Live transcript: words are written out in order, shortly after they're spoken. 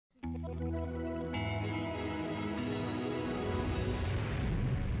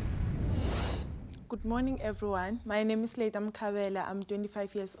Good morning, everyone. My name is Leita Mkhabela. I'm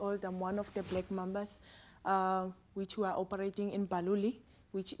 25 years old. I'm one of the black mambas, which were operating in Baluli,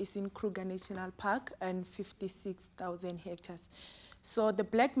 which is in Kruger National Park, and 56,000 hectares. So the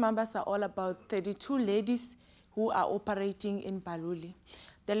black mambas are all about 32 ladies who are operating in Baluli.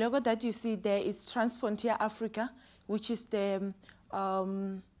 The logo that you see there is Transfrontier Africa, which is the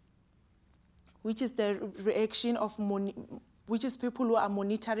reaction of which is people who are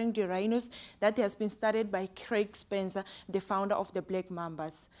monitoring the rhinos that has been started by Craig Spencer, the founder of the Black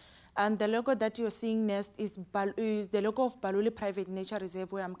Mambas. And the logo that you're seeing next is the logo of Baluli Private Nature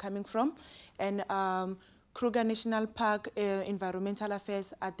Reserve, where I'm coming from. And Kruger National Park Environmental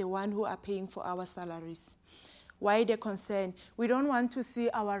Affairs are the one who are paying for our salaries. Why the concern? We don't want to see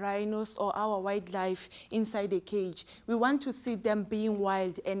our rhinos or our wildlife inside a cage. We want to see them being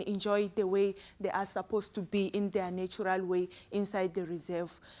wild and enjoy the way they are supposed to be in their natural way inside the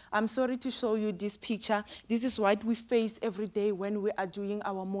reserve. I'm sorry to show you this picture. This is what we face every day when we are doing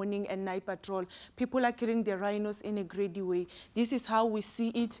our morning and night patrol. People are killing the rhinos in a greedy way. This is how we see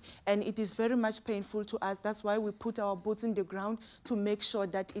it, and it is very much painful to us. That's why we put our boots in the ground to make sure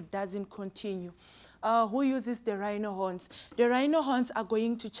that it doesn't continue. Who uses the rhino horns? The rhino horns are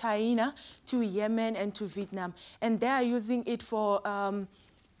going to China, to Yemen, and to Vietnam. And they are using it for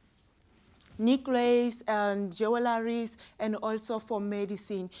necklaces and jewelries, and also for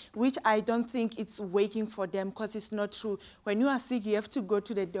medicine, which I don't think it's working for them, because it's not true. When you are sick, you have to go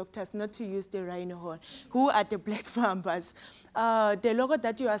to the doctors, not to use the rhino horn. Who are the black mambas? The logo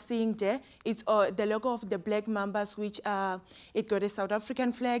that you are seeing there, it's the logo of the black mambas, which it got a South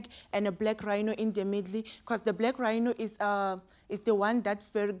African flag and a black rhino in the middle, because the black rhino is the one that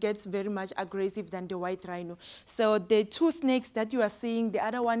gets very much aggressive than the white rhino. So the two snakes that you are seeing, the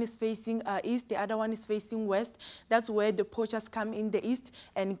other one is facing east, the other one is facing west. That's where the poachers come in the east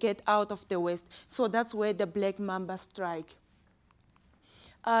and get out of the west. So that's where the black mambas strike.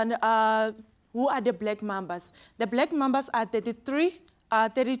 And who are the black mambas? The black mambas are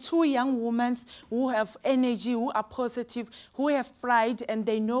 32 young women who have energy, who are positive, who have pride, and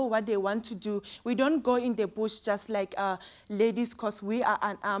they know what they want to do. We don't go in the bush just like ladies, because we are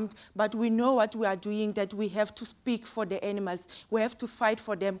unarmed, but we know what we are doing, that we have to speak for the animals. We have to fight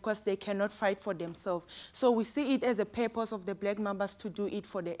for them, because they cannot fight for themselves. So we see it as a purpose of the black mambas to do it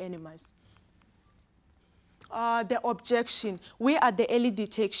for the animals. The objection. We are the early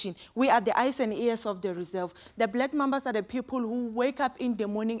detection. We are the eyes and ears of the reserve. The black mambas are the people who wake up in the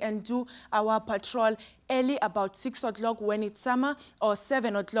morning and do our patrol early, about 6 o'clock when it's summer, or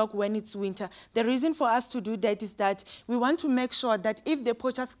 7 o'clock when it's winter. The reason for us to do that is that we want to make sure that if the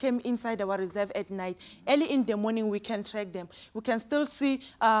poachers came inside our reserve at night, early in the morning we can track them. We can still see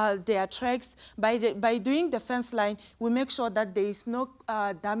their tracks. By doing the fence line, we make sure that there is no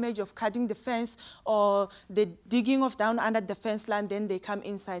damage of cutting the fence or the digging of down under the fence line, then they come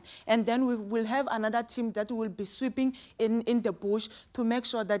inside. And then we will have another team that will be sweeping in the bush to make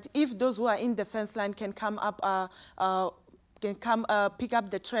sure that if those who are in the fence line can come up, pick up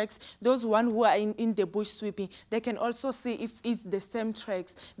the tracks. Those who are in the bush sweeping, they can also see if it's the same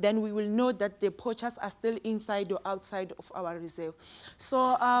tracks. Then we will know that the poachers are still inside or outside of our reserve.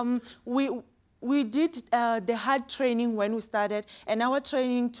 So we did the hard training when we started, and our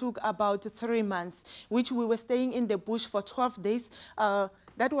training took about 3 months, which we were staying in the bush for 12 days.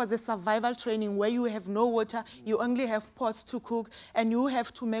 That was a survival training where you have no water, you only have pots to cook, and you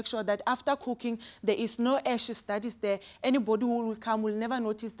have to make sure that after cooking, there is no ashes that is there. Anybody who will come will never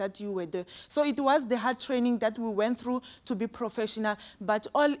notice that you were there. So it was the hard training that we went through to be professional, but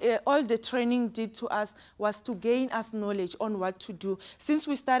all the training did to us was to gain us knowledge on what to do. Since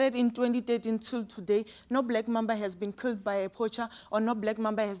we started in 2013 till today, no black mamba has been killed by a poacher, or no black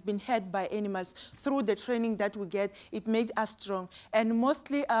mamba has been hurt by animals. Through the training that we get, it made us strong. And mostly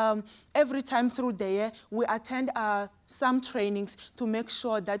every time through the year, we attend some trainings to make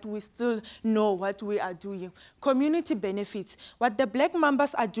sure that we still know what we are doing. Community benefits. What the black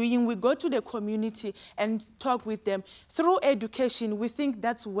mambas are doing, we go to the community and talk with them. Through education, we think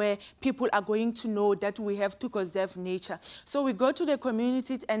that's where people are going to know that we have to conserve nature. So we go to the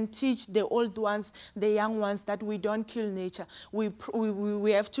community and teach the old ones, the young ones, that we don't kill nature. We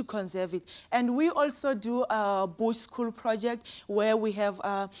have to conserve it. And we also do a bush school project where we have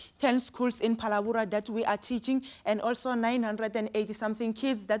 10 schools in Palabura that we are teaching, and also 980-something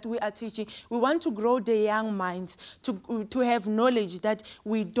kids that we are teaching. We want to grow the young minds to have knowledge that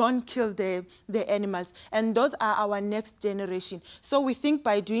we don't kill the animals. And those are our next generation. So we think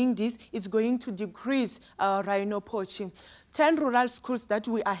by doing this, it's going to decrease rhino poaching. 10 rural schools that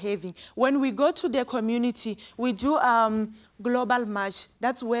we are having. When we go to the community, we do global march.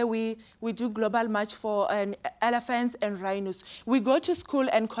 That's where we do global march for elephants and rhinos. We go to school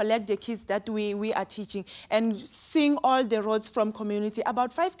and collect the kids that we are teaching and sing all the roads from community,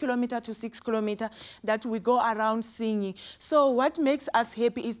 about 5 kilometers to 6 kilometers that we go around singing. So what makes us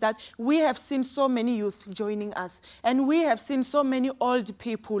happy is that we have seen so many youth joining us, and we have seen so many old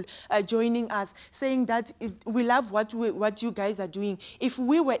people joining us, saying that we love what you guys are doing. If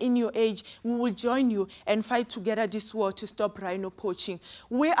we were in your age, we will join you and fight together this war to stop rhino poaching.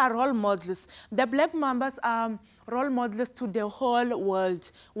 We are role models. The Black Mambas are role models to the whole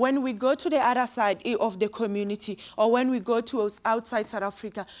world. When we go to the other side of the community, or when we go to outside South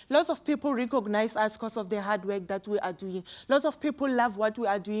Africa, lots of people recognize us because of the hard work that we are doing. Lots of people love what we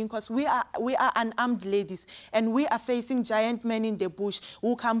are doing because we are unarmed ladies, and we are facing giant men in the bush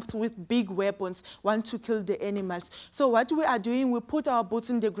who come with big weapons, want to kill the animals. So what we are doing, we put our boots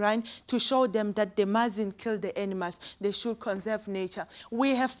in the ground to show them that they mustn't kill the animals. They should conserve nature.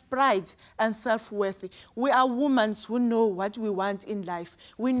 We have pride and self-worth. We are women who know what we want in life.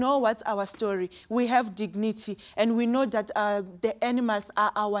 We know what's our story. We have dignity, and we know that the animals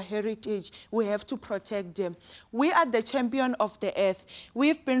are our heritage. We have to protect them. We are the champion of the earth.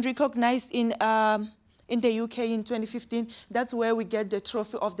 We've been recognized in the UK in 2015. That's where we get the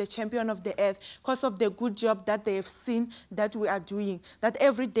trophy of the champion of the earth, because of the good job that they have seen that we are doing, that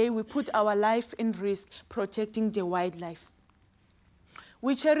every day we put our life in risk protecting the wildlife.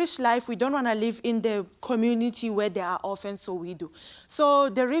 We cherish life. We don't want to live in the community where there are orphans, so we do. So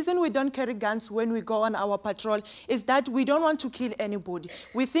the reason we don't carry guns when we go on our patrol is that we don't want to kill anybody.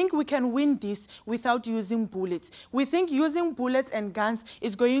 We think we can win this without using bullets. We think using bullets and guns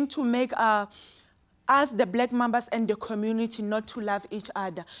is going to make us, the Black Mambas and the community, not to love each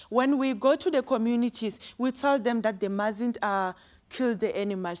other. When we go to the communities, we tell them that they mustn't kill the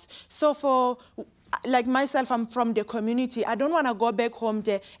animals. So like myself, I'm from the community. I don't want to go back home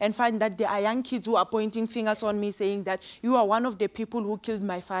there and find that there are young kids who are pointing fingers on me, saying that you are one of the people who killed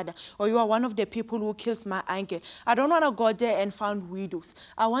my father, or you are one of the people who kills my uncle. I don't want to go there and find widows.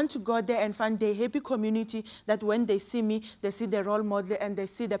 I want to go there and find the happy community that when they see me, they see the role model and they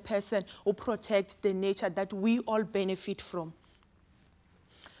see the person who protects the nature that we all benefit from.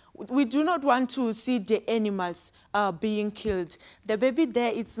 We do not want to see the animals being killed. The baby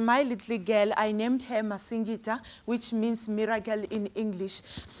there, it's my little girl. I named her Masingita, which means miracle in English.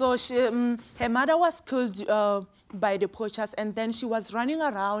 So her mother was killed by the poachers, and then she was running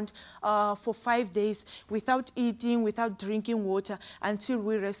around for 5 days without eating, without drinking water, until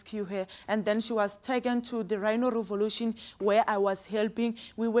we rescued her. And then she was taken to the Rhino Revolution, where I was helping.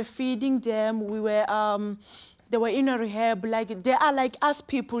 We were feeding them. We were they were in a rehab. Like, they are like us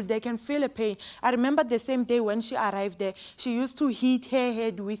people. They can feel a pain. I remember the same day when she arrived there, she used to hit her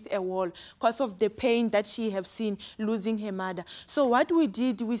head with a wall because of the pain that she have seen losing her mother. So what we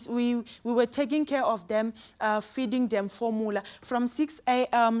did, we were taking care of them, feeding them formula from 6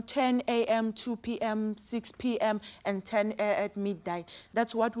 a.m., 10 a.m., 2 p.m., 6 p.m., and 10 at midnight.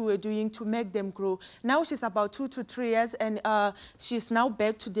 That's what we were doing to make them grow. Now she's about 2 to 3 years, and she's now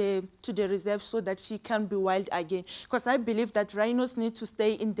back to the reserve so that she can be wild again, because I believe that rhinos need to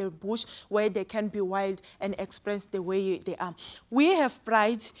stay in the bush where they can be wild and express the way they are. We have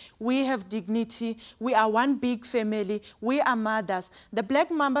pride, we have dignity, we are one big family, we are mothers. The Black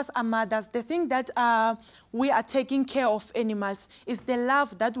Mambas are mothers. The thing that we are taking care of animals is the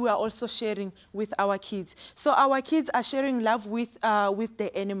love that we are also sharing with our kids. So our kids are sharing love with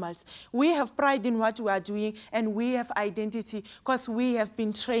the animals. We have pride in what we are doing, and we have identity because we have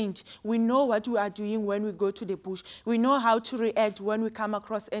been trained. We know what we are doing when we go to the bush. We know how to react when we come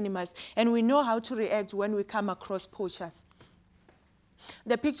across animals, and we know how to react when we come across poachers.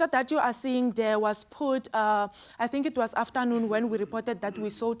 The picture that you are seeing there was put, I think it was afternoon when we reported that we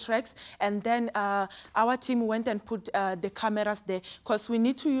saw tracks, and then our team went and put the cameras there, because we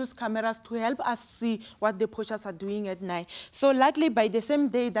need to use cameras to help us see what the poachers are doing at night. So luckily, by the same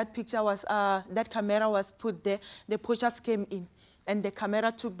day that picture was, that camera was put there, the poachers came in, and the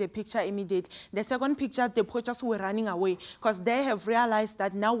camera took the picture immediately. The second picture, the poachers were running away because they have realized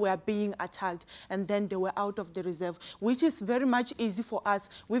that now we are being attacked, and then they were out of the reserve, which is very much easy for us.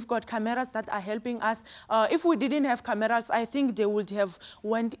 We've got cameras that are helping us. If we didn't have cameras, I think they would have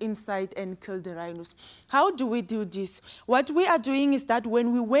went inside and killed the rhinos. How do we do this? What we are doing is that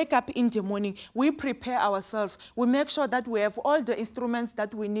when we wake up in the morning, we prepare ourselves. We make sure that we have all the instruments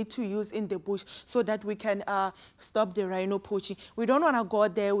that we need to use in the bush so that we can stop the rhino poaching. We don't want to go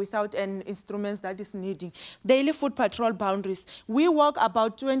there without an instrument that is needing. Daily food patrol boundaries. We walk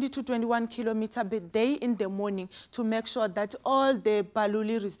about 20 to 21 kilometers per day in the morning to make sure that all the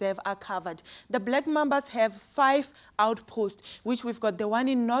Baluli Reserve are covered. The black mambas have 5 outposts, which we've got the one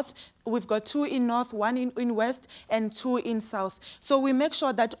in north, we've got 2 in north, 1 in west, and 2 in south. So we make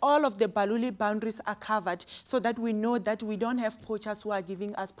sure that all of the Baluli boundaries are covered so that we know that we don't have poachers who are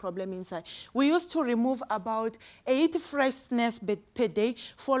giving us problem inside. We used to remove about 8 fresh snares per day,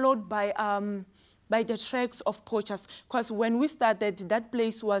 followed by the tracks of poachers, because when we started, that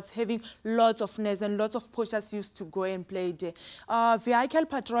place was having lots of snares and lots of poachers used to go and play there. Vehicle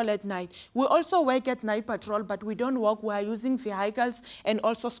patrol at night. We also work at night patrol, but we don't work. We are using vehicles and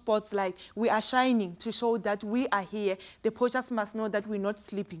also sports light. We are shining to show that we are here. The poachers must know that we're not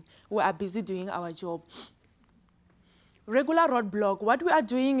sleeping. We are busy doing our job. Regular roadblock. What we are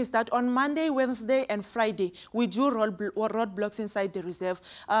doing is that on Monday, Wednesday, and Friday, we do roadblocks inside the reserve.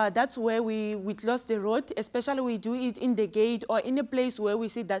 That's where we close the road, especially we do it in the gate or in a place where we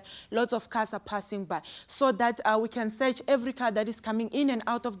see that lots of cars are passing by, so that we can search every car that is coming in and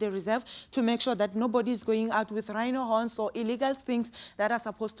out of the reserve to make sure that nobody is going out with rhino horns or illegal things that are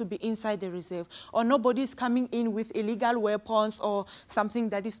supposed to be inside the reserve, or nobody is coming in with illegal weapons or something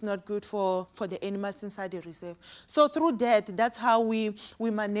that is not good for the animals inside the reserve. So through that's how we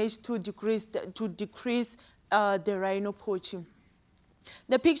managed to decrease the rhino poaching.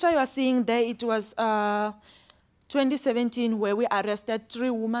 The picture you are seeing there, it was 2017, where we arrested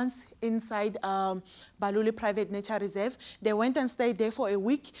 3 women inside Baluli Private Nature Reserve. They went and stayed there for a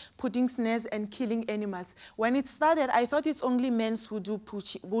week, putting snares and killing animals. When it started, I thought it's only men who do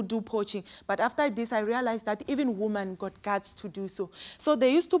poaching. But after this, I realized that even women got guts to do so. So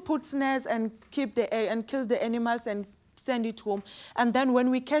they used to put snares and kill the animals and send it home. And then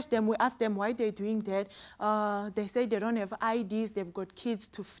when we catch them, we ask them why they're doing that. They say they don't have IDs, they've got kids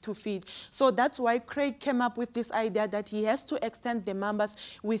to feed. So that's why Craig came up with this idea that he has to extend the members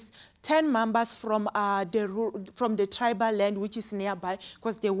with 10 members from the tribal land, which is nearby,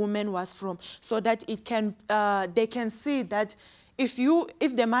 because the woman was from, so that it can they can see that if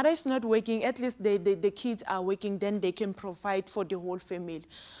the mother is not working, at least the kids are working, then they can provide for the whole family.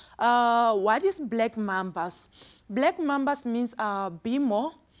 What is black mambas? Black mambas means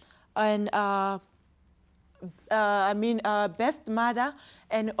BMO, and best mother,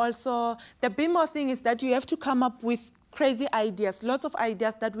 and also the BMO thing is that you have to come up with crazy ideas, lots of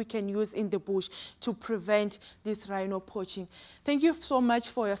ideas that we can use in the bush to prevent this rhino poaching. Thank you so much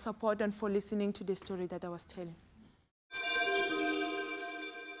for your support and for listening to the story that I was telling.